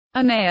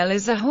A nail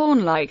is a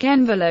horn-like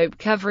envelope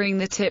covering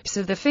the tips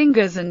of the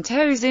fingers and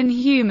toes in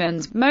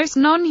humans, most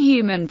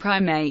non-human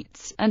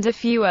primates, and a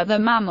few other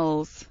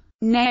mammals.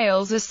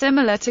 Nails are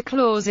similar to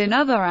claws in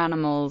other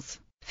animals.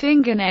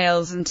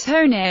 Fingernails and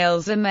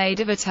toenails are made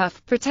of a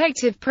tough,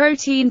 protective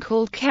protein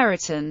called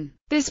keratin.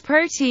 This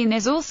protein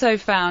is also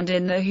found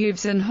in the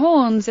hooves and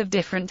horns of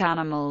different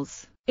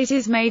animals. It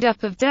is made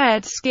up of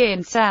dead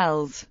skin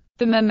cells.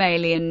 The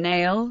mammalian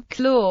nail,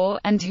 claw,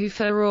 and hoof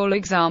are all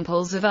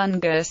examples of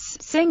unguous,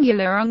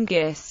 singular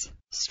unguous,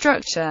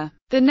 structure.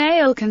 The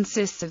nail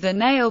consists of the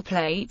nail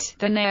plate,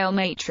 the nail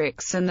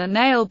matrix and the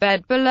nail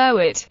bed below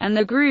it, and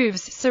the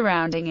grooves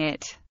surrounding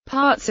it.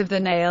 Parts of the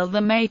nail,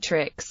 the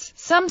matrix,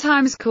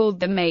 sometimes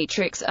called the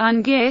matrix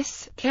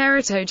unguis,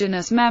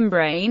 keratogenous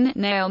membrane,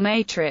 nail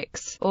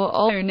matrix, or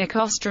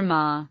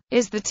onychostroma,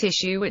 is the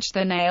tissue which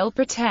the nail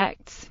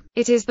protects.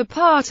 It is the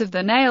part of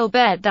the nail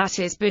bed that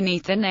is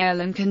beneath the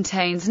nail and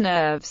contains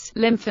nerves,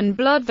 lymph and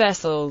blood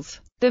vessels.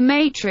 The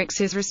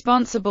matrix is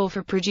responsible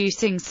for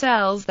producing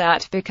cells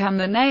that become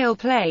the nail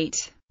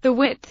plate. The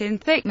width and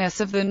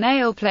thickness of the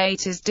nail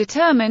plate is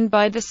determined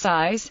by the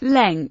size,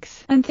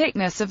 length, and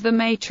thickness of the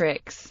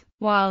matrix,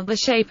 while the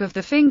shape of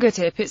the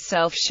fingertip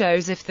itself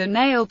shows if the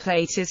nail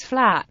plate is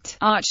flat,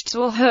 arched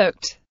or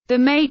hooked. The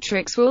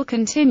matrix will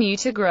continue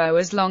to grow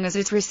as long as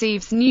it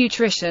receives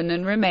nutrition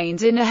and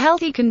remains in a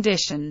healthy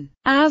condition.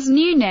 As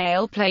new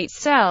nail plate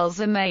cells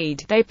are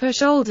made, they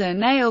push older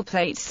nail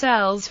plate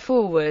cells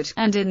forward,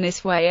 and in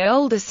this way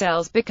older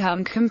cells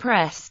become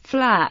compressed,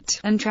 flat,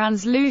 and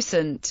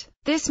translucent.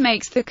 This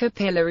makes the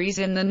capillaries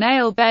in the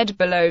nail bed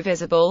below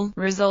visible,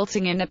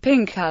 resulting in a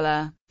pink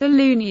color. The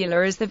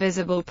lunula is the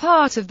visible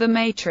part of the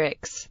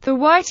matrix, the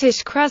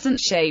whitish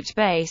crescent-shaped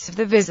base of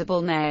the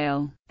visible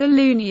nail. The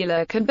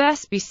lunula can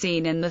best be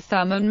seen in the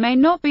thumb and may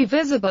not be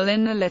visible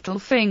in the little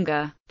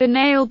finger. The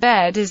nail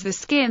bed is the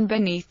skin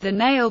beneath the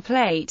nail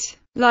plate.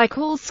 Like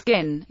all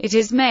skin, it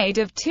is made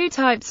of two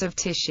types of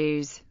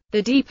tissues. The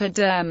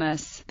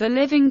epidermis, the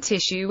living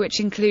tissue which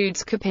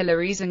includes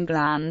capillaries and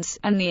glands,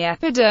 and the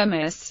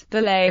epidermis,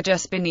 the layer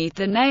just beneath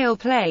the nail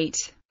plate,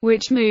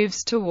 which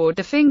moves toward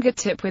the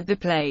fingertip with the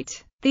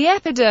plate. The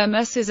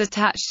epidermis is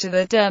attached to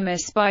the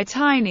dermis by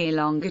tiny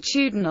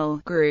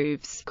longitudinal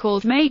grooves,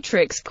 called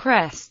matrix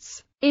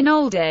crests. In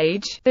old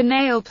age, the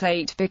nail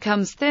plate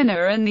becomes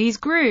thinner and these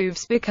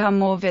grooves become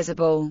more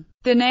visible.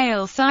 The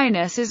nail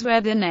sinus is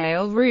where the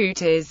nail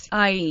root is,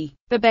 i.e.,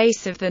 the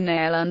base of the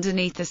nail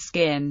underneath the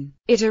skin.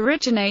 It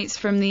originates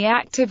from the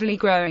actively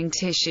growing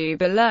tissue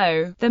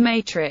below the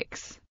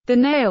matrix. The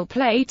nail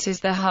plate is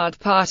the hard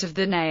part of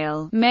the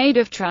nail, made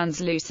of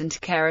translucent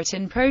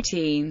keratin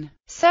protein.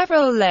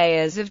 Several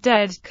layers of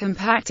dead,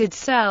 compacted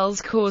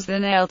cells cause the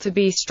nail to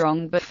be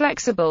strong but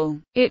flexible.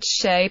 Its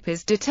shape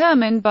is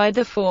determined by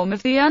the form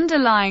of the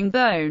underlying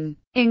bone.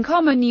 In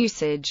common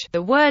usage,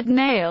 the word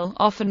nail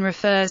often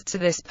refers to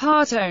this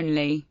part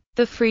only.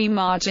 The free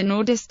margin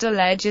or distal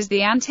edge is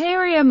the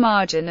anterior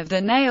margin of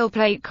the nail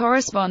plate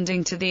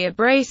corresponding to the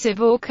abrasive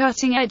or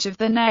cutting edge of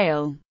the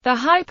nail. The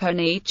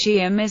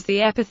hyponychium is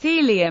the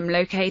epithelium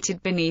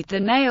located beneath the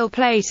nail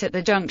plate at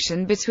the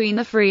junction between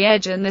the free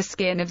edge and the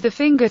skin of the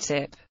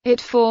fingertip. It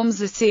forms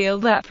a seal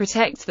that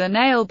protects the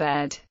nail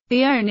bed.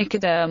 The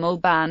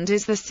onychodermal band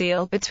is the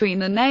seal between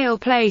the nail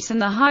plate and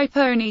the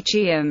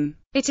hyponychium.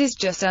 It is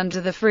just under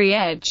the free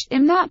edge,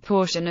 in that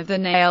portion of the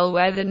nail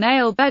where the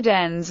nail bed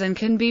ends, and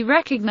can be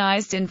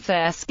recognized in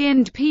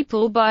fair-skinned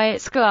people by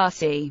its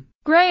glassy,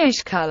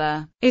 grayish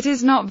color. It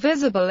is not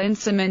visible in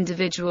some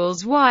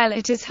individuals while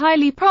it is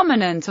highly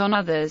prominent on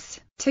others.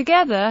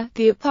 Together,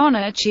 the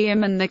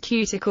eponychium and the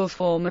cuticle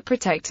form a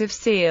protective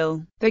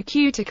seal. The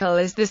cuticle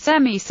is the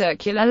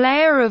semicircular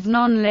layer of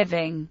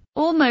non-living,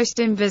 almost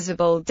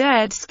invisible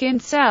dead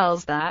skin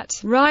cells that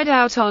ride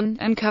out on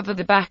and cover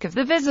the back of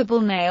the visible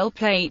nail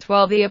plate,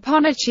 while the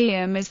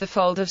eponychium is the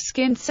fold of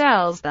skin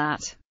cells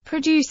that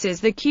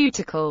produces the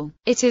cuticle.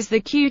 It is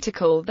the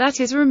cuticle that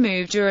is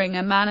removed during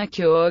a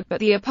manicure, but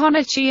the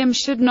eponychium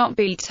should not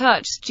be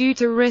touched due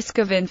to risk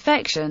of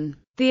infection.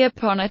 The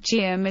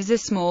eponychium is a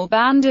small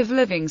band of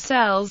living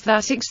cells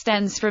that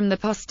extends from the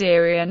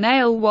posterior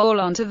nail wall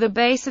onto the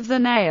base of the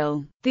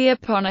nail. The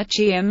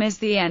eponychium is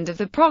the end of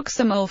the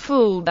proximal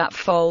fold that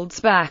folds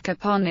back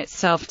upon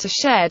itself to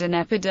shed an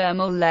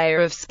epidermal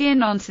layer of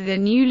skin onto the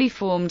newly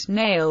formed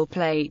nail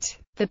plate.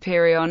 The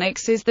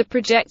perionyx is the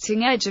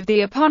projecting edge of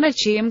the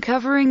eponychium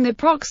covering the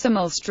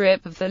proximal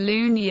strip of the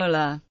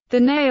lunula. The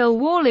nail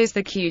wall is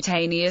the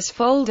cutaneous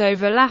fold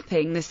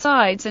overlapping the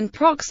sides and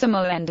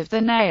proximal end of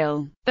the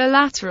nail. The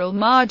lateral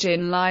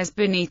margin lies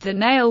beneath the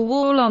nail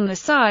wall on the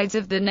sides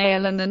of the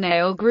nail, and the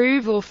nail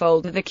groove or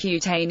fold are the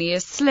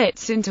cutaneous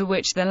slits into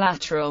which the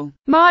lateral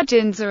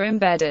margins are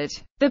embedded.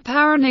 The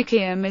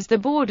paronychium is the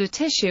border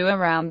tissue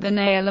around the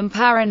nail, and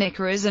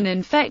paronychia is an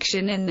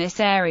infection in this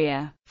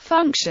area.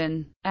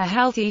 Function. A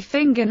healthy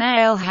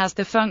fingernail has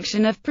the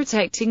function of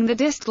protecting the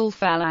distal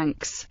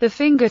phalanx, the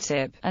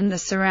fingertip, and the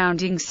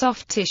surrounding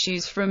soft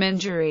tissues from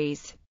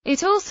injuries.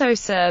 It also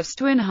serves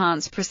to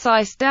enhance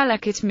precise,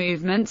 delicate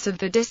movements of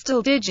the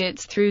distal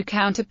digits through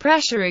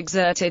counterpressure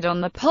exerted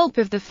on the pulp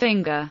of the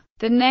finger.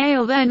 The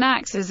nail then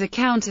acts as a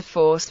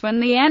counterforce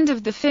when the end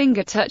of the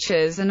finger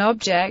touches an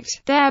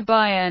object,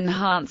 thereby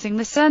enhancing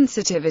the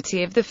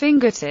sensitivity of the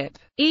fingertip,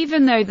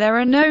 even though there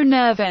are no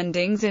nerve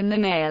endings in the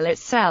nail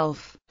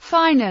itself.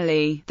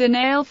 Finally, the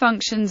nail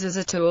functions as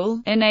a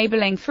tool,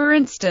 enabling for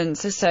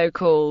instance a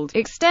so-called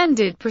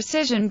extended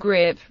precision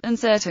grip, and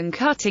certain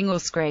cutting or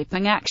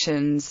scraping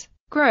actions.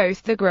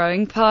 Growth. The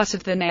growing part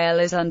of the nail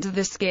is under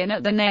the skin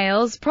at the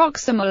nail's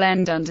proximal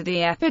end under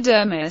the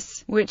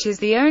epidermis, which is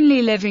the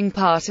only living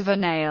part of a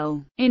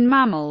nail. In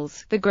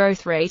mammals, the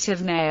growth rate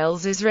of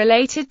nails is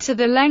related to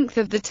the length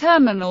of the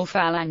terminal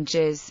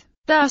phalanges.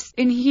 Thus,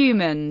 in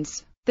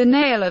humans, the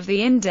nail of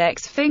the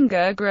index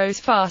finger grows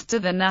faster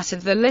than that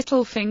of the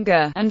little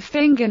finger, and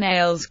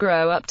fingernails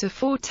grow up to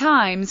 4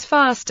 times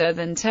faster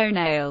than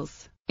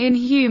toenails. In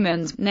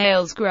humans,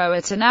 nails grow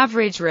at an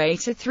average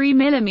rate of 3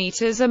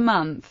 mm a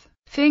month.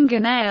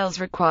 Fingernails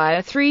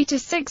require 3 to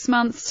 6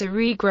 months to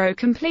regrow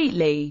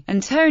completely,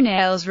 and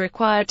toenails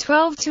require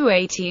 12 to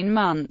 18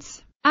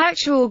 months.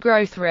 Actual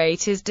growth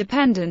rate is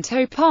dependent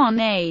upon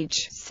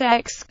age,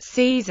 sex,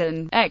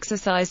 season,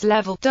 exercise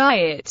level,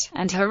 diet,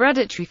 and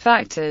hereditary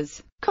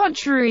factors.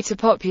 Contrary to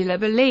popular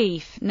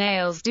belief,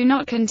 nails do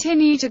not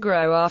continue to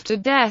grow after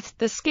death.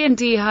 The skin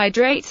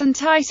dehydrates and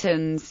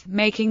tightens,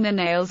 making the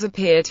nails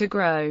appear to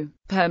grow.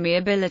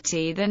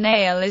 Permeability. The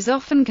nail is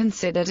often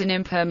considered an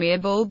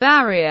impermeable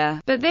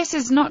barrier, but this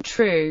is not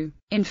true.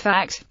 In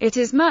fact, it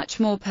is much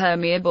more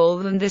permeable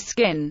than the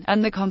skin,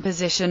 and the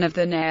composition of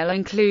the nail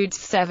includes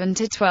 7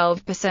 to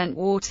 12%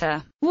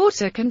 water.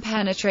 Water can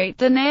penetrate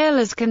the nail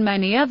as can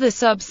many other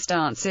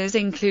substances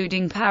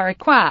including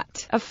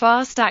paraquat, a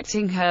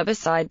fast-acting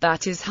herbicide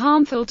that is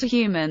harmful to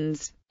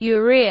humans.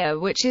 Urea,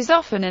 which is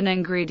often an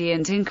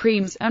ingredient in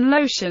creams and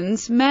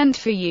lotions meant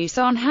for use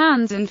on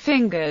hands and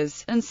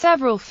fingers, and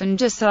several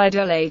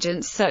fungicidal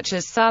agents such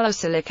as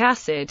salicylic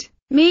acid,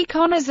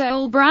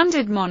 meconazole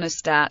branded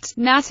monostat,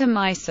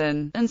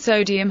 natamycin, and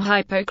sodium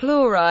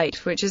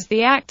hypochlorite, which is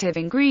the active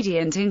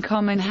ingredient in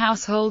common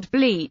household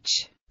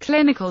bleach.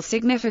 Clinical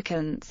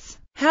significance.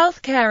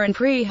 Healthcare and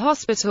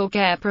pre-hospital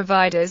care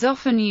providers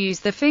often use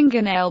the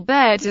fingernail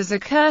bed as a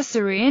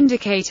cursory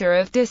indicator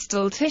of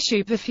distal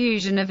tissue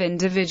perfusion of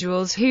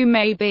individuals who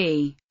may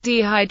be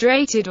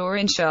dehydrated or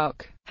in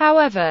shock.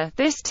 However,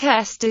 this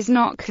test is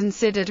not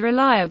considered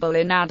reliable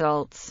in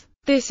adults.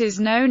 This is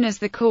known as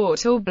the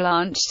Court or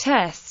Blanche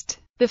test.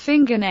 The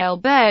fingernail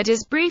bed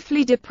is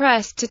briefly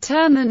depressed to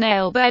turn the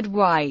nail bed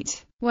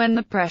white. When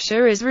the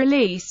pressure is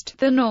released,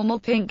 the normal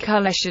pink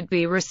color should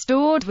be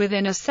restored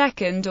within a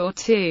second or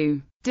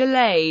two.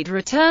 Delayed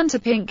return to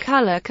pink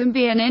color can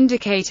be an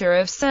indicator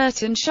of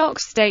certain shock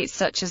states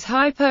such as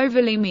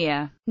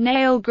hypovolemia.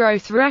 Nail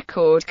growth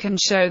record can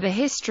show the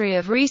history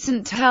of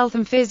recent health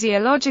and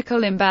physiological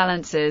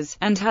imbalances,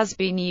 and has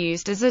been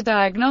used as a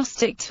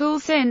diagnostic tool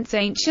since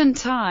ancient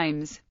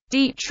times.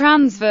 Deep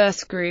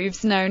transverse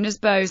grooves known as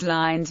Bowes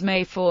lines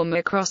may form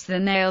across the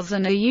nails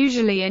and are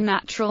usually a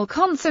natural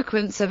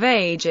consequence of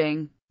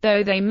aging,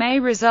 though they may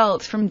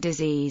result from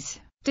disease.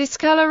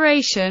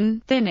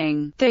 Discoloration,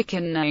 thinning,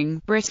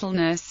 thickening,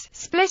 brittleness,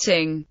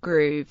 splitting,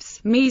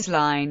 grooves,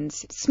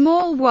 measlines,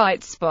 small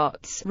white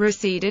spots,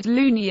 receded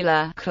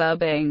lunula,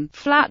 clubbing,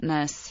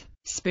 flatness.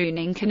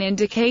 Spooning can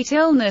indicate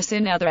illness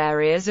in other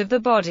areas of the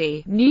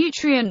body,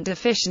 nutrient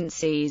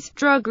deficiencies,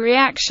 drug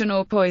reaction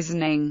or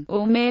poisoning,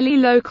 or merely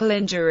local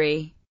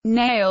injury.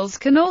 Nails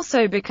can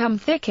also become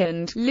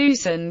thickened,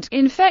 loosened,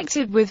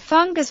 infected with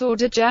fungus or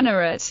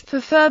degenerate.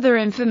 For further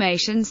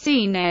information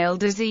see nail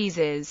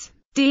diseases.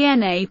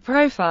 DNA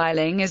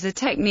profiling is a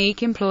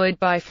technique employed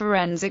by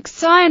forensic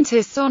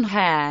scientists on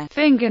hair,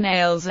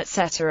 fingernails,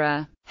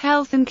 etc.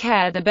 Health and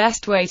care. The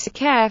best way to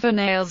care for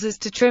nails is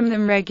to trim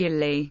them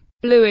regularly.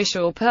 Bluish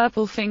or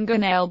purple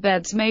fingernail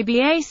beds may be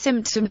a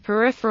symptom of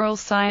peripheral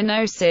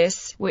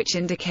cyanosis, which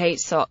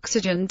indicates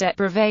oxygen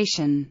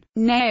deprivation.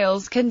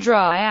 Nails can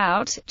dry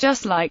out,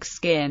 just like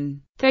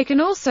skin. They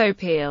can also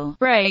peel,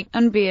 break,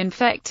 and be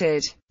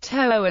infected.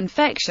 Toe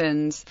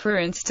infections, for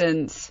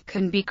instance,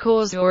 can be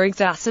caused or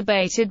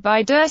exacerbated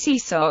by dirty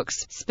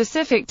socks,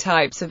 specific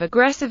types of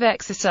aggressive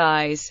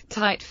exercise,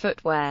 tight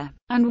footwear,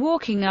 and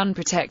walking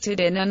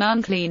unprotected in an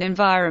unclean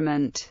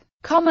environment.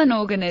 Common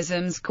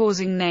organisms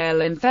causing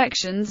nail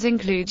infections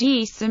include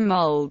yeasts and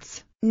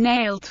molds.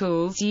 Nail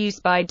tools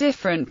used by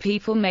different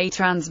people may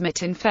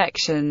transmit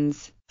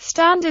infections.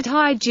 Standard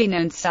hygiene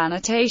and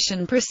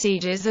sanitation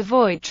procedures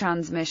avoid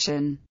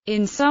transmission.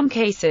 In some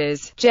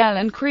cases, gel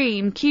and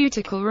cream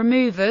cuticle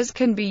removers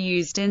can be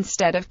used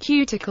instead of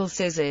cuticle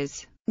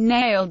scissors.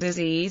 Nail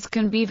disease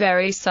can be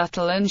very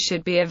subtle and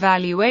should be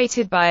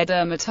evaluated by a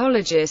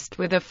dermatologist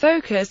with a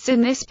focus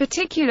in this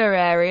particular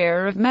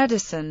area of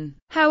medicine.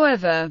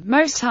 However,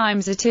 most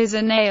times it is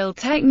a nail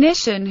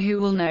technician who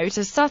will note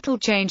a subtle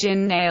change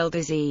in nail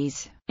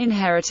disease.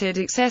 Inherited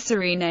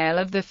accessory nail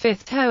of the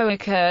fifth toe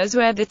occurs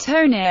where the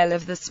toenail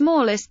of the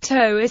smallest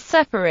toe is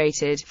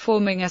separated,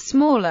 forming a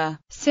smaller,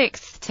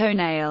 Sixth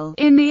toenail.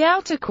 In the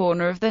outer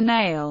corner of the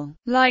nail.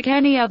 Like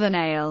any other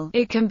nail,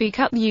 it can be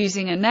cut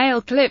using a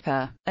nail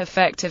clipper.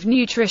 Effective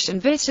nutrition.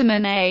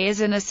 Vitamin A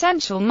is an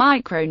essential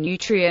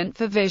micronutrient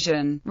for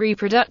vision,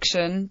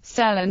 reproduction,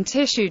 cell and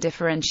tissue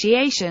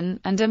differentiation,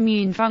 and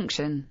immune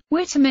function.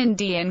 Vitamin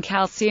D and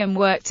calcium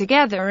work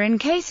together in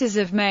cases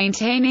of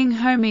maintaining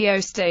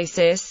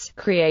homeostasis,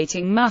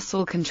 creating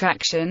muscle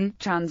contraction,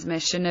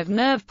 transmission of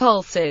nerve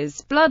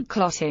pulses, blood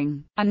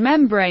clotting, and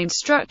membrane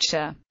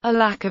structure. A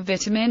lack of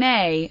vitamin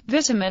A,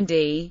 vitamin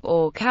D,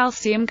 or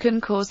calcium can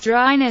cause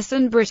dryness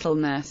and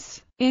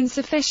brittleness.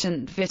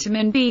 Insufficient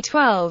vitamin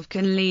B12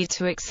 can lead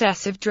to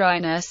excessive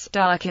dryness,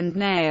 darkened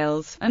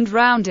nails, and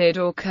rounded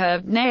or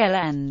curved nail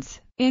ends.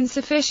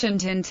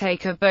 Insufficient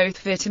intake of both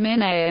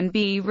vitamin A and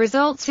B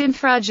results in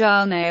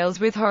fragile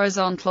nails with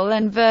horizontal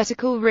and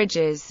vertical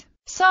ridges.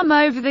 Some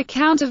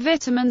over-the-counter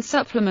vitamin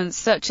supplements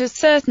such as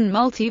certain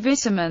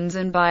multivitamins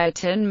and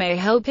biotin may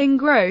help in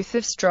growth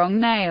of strong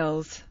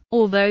nails.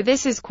 Although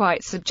this is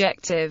quite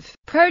subjective,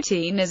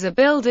 protein is a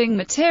building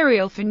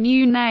material for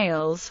new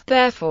nails,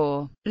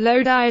 therefore,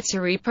 low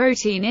dietary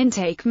protein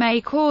intake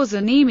may cause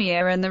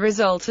anemia and the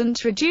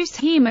resultant reduced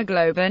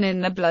hemoglobin in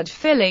the blood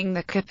filling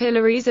the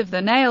capillaries of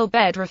the nail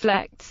bed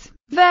reflects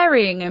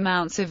varying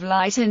amounts of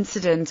light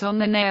incident on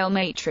the nail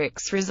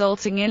matrix,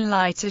 resulting in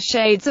lighter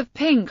shades of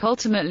pink,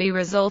 ultimately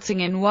resulting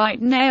in white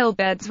nail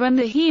beds when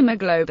the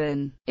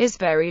hemoglobin is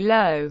very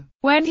low.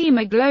 When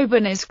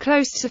hemoglobin is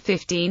close to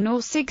 15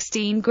 or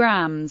 16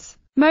 grams,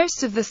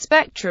 most of the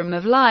spectrum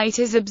of light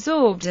is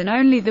absorbed and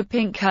only the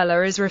pink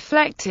color is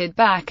reflected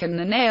back and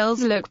the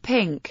nails look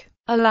pink.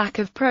 A lack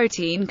of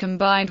protein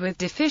combined with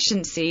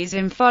deficiencies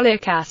in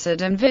folic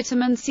acid and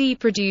vitamin C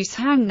produce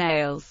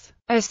hangnails.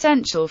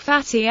 Essential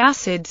fatty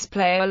acids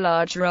play a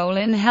large role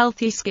in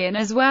healthy skin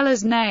as well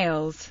as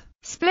nails.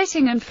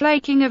 Splitting and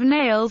flaking of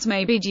nails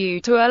may be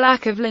due to a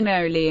lack of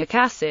linoleic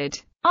acid.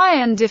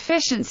 Iron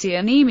deficiency.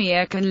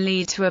 Anemia can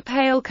lead to a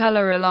pale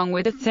color along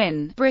with a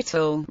thin,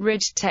 brittle,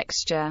 ridged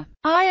texture.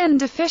 Iron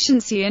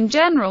deficiency in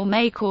general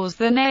may cause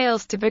the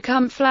nails to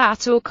become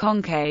flat or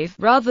concave,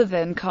 rather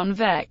than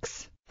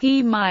convex.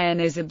 Heme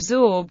iron is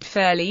absorbed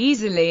fairly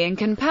easily in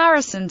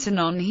comparison to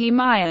non-heme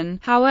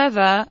iron,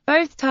 however,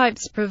 both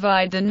types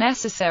provide the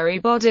necessary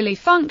bodily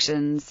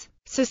functions.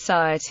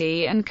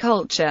 Society and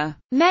culture.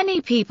 Many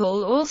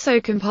people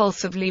also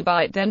compulsively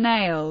bite their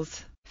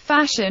nails.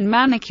 Fashion.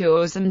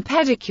 Manicures and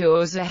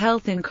pedicures are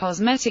health and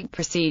cosmetic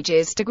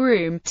procedures to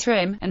groom,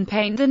 trim, and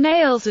paint the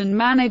nails and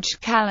manage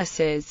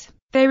calluses.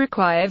 They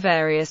require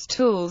various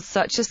tools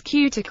such as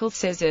cuticle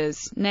scissors,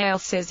 nail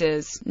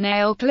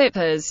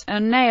clippers,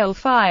 and nail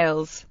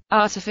files.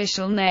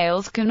 Artificial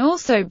nails can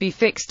also be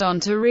fixed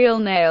onto real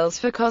nails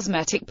for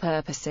cosmetic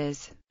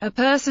purposes. A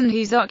person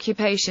whose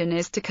occupation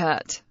is to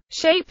cut,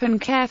 shape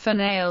and care for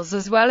nails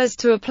as well as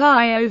to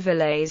apply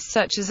overlays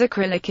such as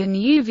acrylic and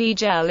UV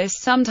gel is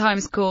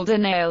sometimes called a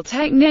nail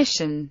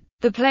technician.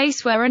 The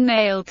place where a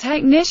nail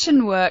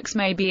technician works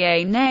may be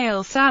a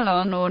nail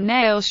salon or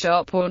nail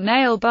shop or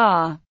nail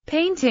bar.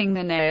 Painting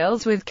the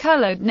nails with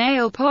colored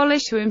nail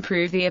polish to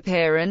improve the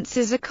appearance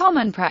is a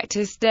common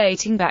practice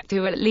dating back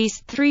to at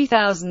least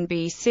 3000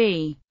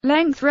 BC.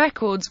 Length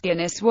records.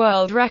 Guinness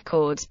World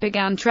Records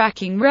began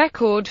tracking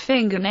record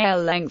fingernail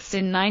lengths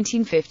in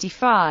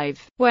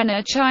 1955, when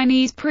a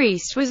Chinese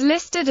priest was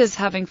listed as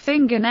having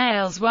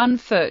fingernails 1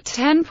 foot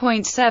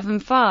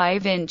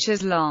 10.75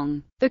 inches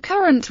long. The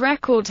current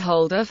record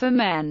holder for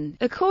men,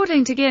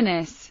 according to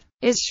Guinness,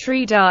 is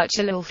Sridhar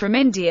Chalil from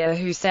India,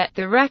 who set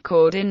the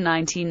record in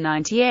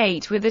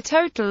 1998 with a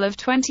total of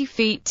 20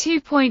 feet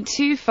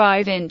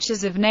 2.25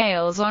 inches of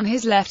nails on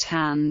his left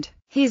hand.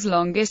 His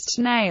longest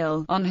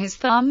nail, on his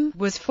thumb,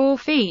 was 4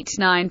 feet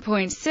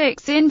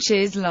 9.6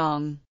 inches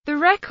long. The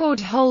record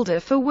holder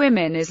for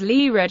women is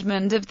Lee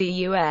Redmond of the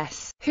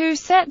US, who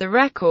set the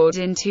record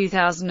in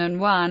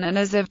 2001 and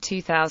as of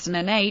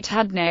 2008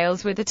 had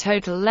nails with a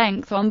total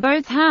length on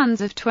both hands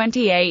of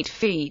 28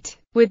 feet.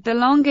 With the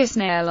longest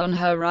nail on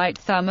her right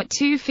thumb at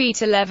 2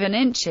 feet 11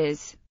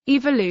 inches.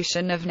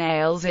 Evolution of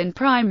nails in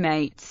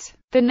primates.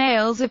 The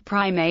nails of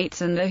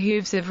primates and the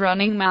hooves of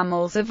running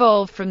mammals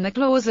evolved from the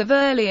claws of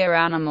earlier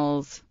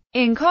animals.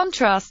 In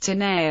contrast to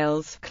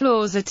nails,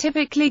 claws are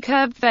typically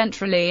curved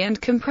ventrally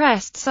and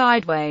compressed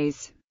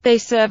sideways. They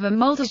serve a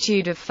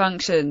multitude of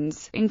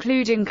functions,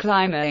 including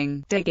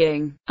climbing,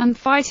 digging, and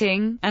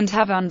fighting, and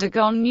have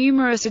undergone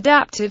numerous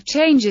adaptive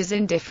changes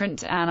in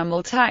different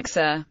animal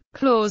taxa.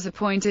 Claws are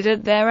pointed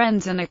at their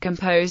ends and are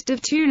composed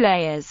of 2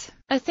 layers,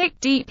 a thick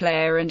deep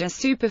layer and a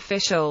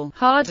superficial,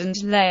 hardened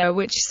layer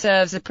which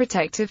serves a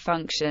protective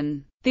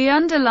function. The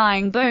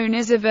underlying bone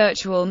is a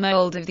virtual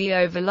mold of the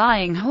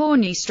overlying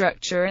horny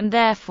structure and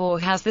therefore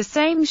has the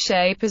same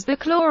shape as the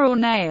claw or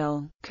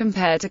nail.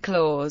 Compared to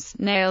claws,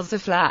 nails are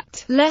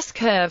flat, less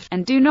curved,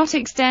 and do not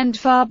extend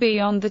far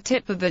beyond the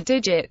tip of the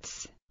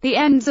digits. The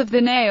ends of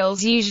the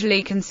nails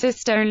usually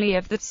consist only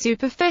of the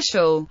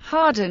superficial,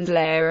 hardened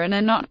layer and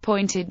are not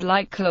pointed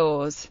like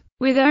claws.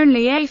 With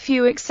only a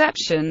few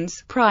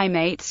exceptions,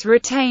 primates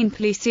retain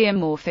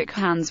plesiomorphic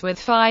hands with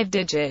 5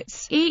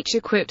 digits, each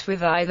equipped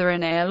with either a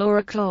nail or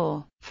a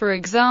claw. For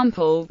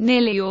example,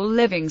 nearly all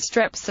living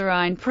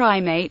strepsirrhine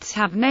primates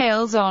have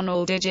nails on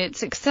all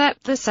digits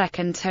except the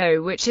second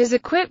toe, which is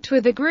equipped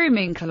with a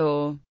grooming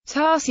claw.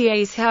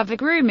 Tarsiers have a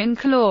grooming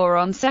claw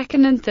on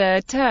second and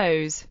third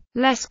toes.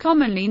 Less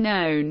commonly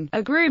known,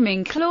 a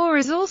grooming claw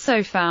is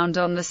also found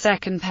on the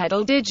second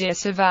pedal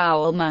digit of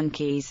owl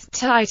monkeys,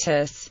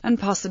 Titus, and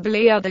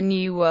possibly other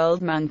New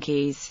World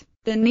monkeys.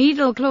 The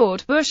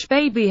needle-clawed bush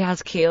baby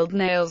has keeled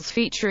nails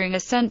featuring a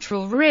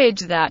central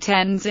ridge that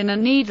ends in a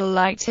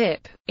needle-like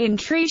tip. In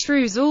tree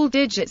shrews, all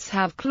digits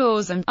have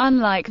claws and,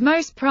 unlike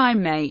most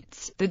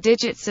primates, the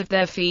digits of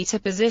their feet are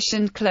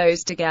positioned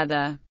close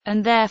together,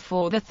 and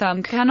therefore the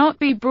thumb cannot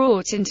be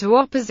brought into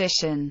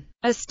opposition.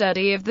 A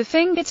study of the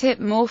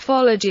fingertip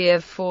morphology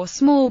of 4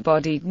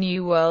 small-bodied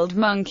New World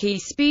monkey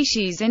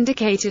species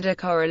indicated a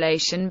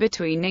correlation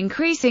between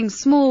increasing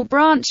small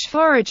branch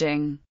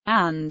foraging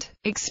and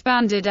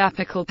expanded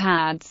apical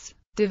pads,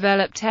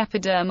 developed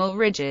epidermal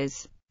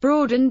ridges,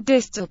 broadened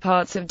distal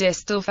parts of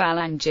distal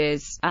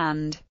phalanges,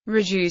 and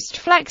reduced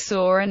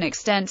flexor and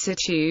extensor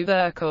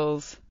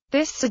tubercles.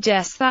 This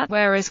suggests that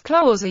whereas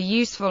claws are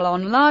useful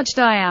on large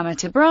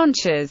diameter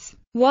branches,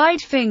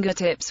 wide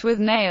fingertips with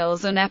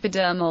nails and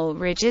epidermal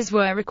ridges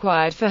were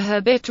required for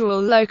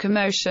habitual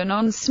locomotion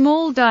on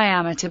small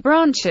diameter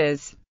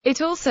branches.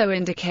 It also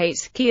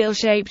indicates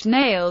keel-shaped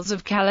nails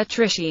of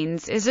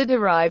callitrichines is a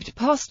derived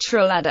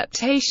postural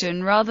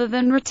adaptation rather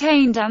than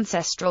retained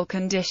ancestral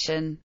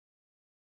condition.